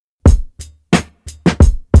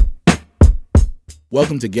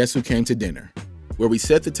Welcome to Guess Who Came to Dinner, where we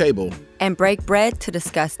set the table and break bread to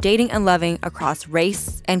discuss dating and loving across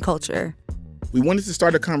race and culture. We wanted to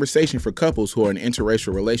start a conversation for couples who are in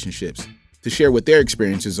interracial relationships to share what their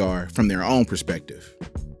experiences are from their own perspective.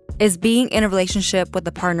 Is being in a relationship with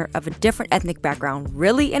a partner of a different ethnic background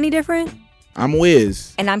really any different? I'm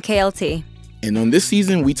Wiz. And I'm KLT. And on this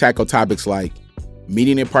season, we tackle topics like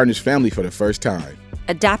meeting their partner's family for the first time,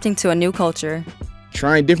 adapting to a new culture,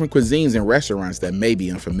 trying different cuisines in restaurants that may be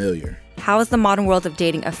unfamiliar. How is the modern world of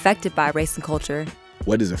dating affected by race and culture?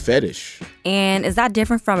 What is a fetish? And is that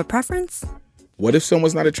different from a preference? What if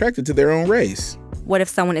someone's not attracted to their own race? What if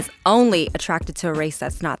someone is only attracted to a race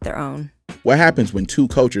that's not their own? What happens when two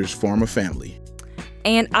cultures form a family?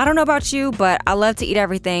 And I don't know about you, but I love to eat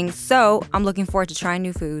everything, so I'm looking forward to trying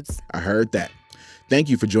new foods. I heard that. Thank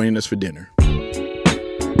you for joining us for dinner.